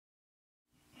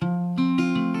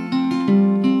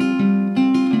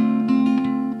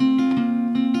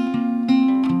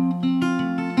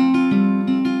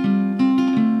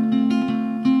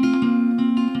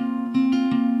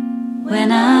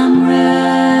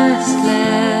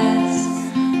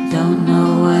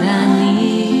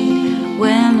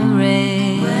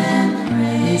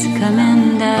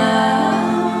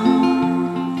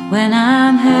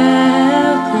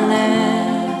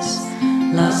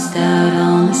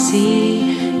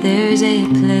see there's a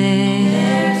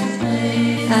place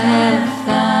I've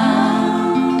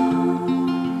found.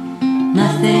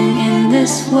 Nothing in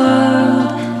this world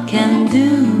can do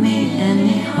me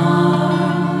any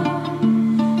harm.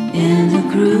 In the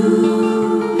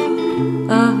groove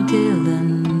of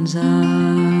Dylan's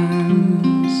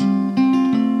arms.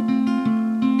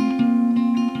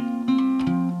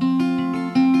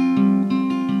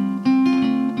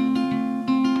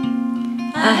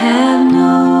 I have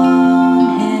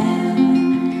known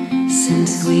him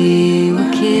since we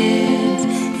were kids.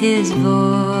 His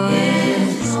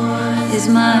voice is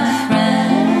my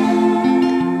friend.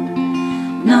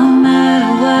 No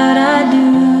matter what I do,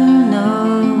 no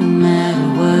matter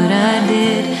what I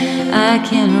did, I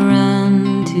can run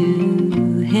to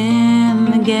him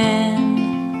again.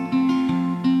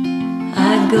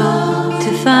 I go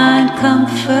to find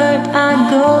comfort, I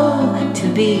go to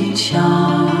be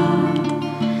charmed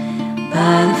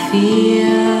by the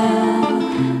feel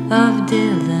of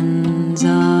Dylan's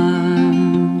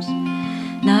arms.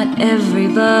 Not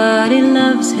everybody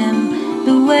loves him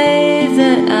the way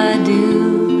that I do.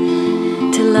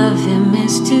 To love him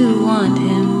is to want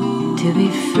him to be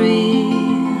free.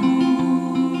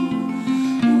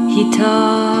 He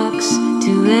talks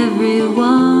to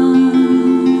everyone,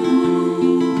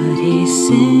 but he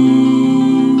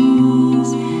sings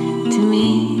to me,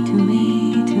 to me,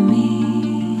 to me.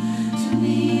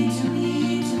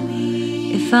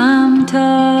 If I'm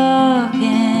talking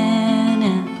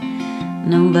and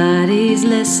nobody's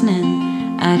listening,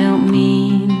 I don't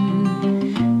mean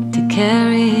to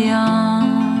carry on.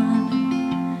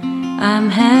 I'm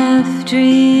half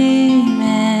dreaming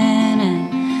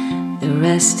and the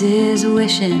rest is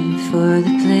wishing for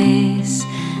the place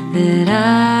that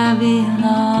I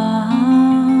belong.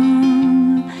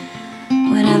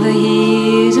 Whenever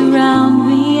he's around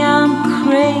me, I'm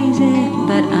crazy,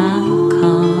 but I'm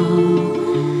calm.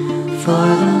 For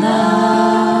the love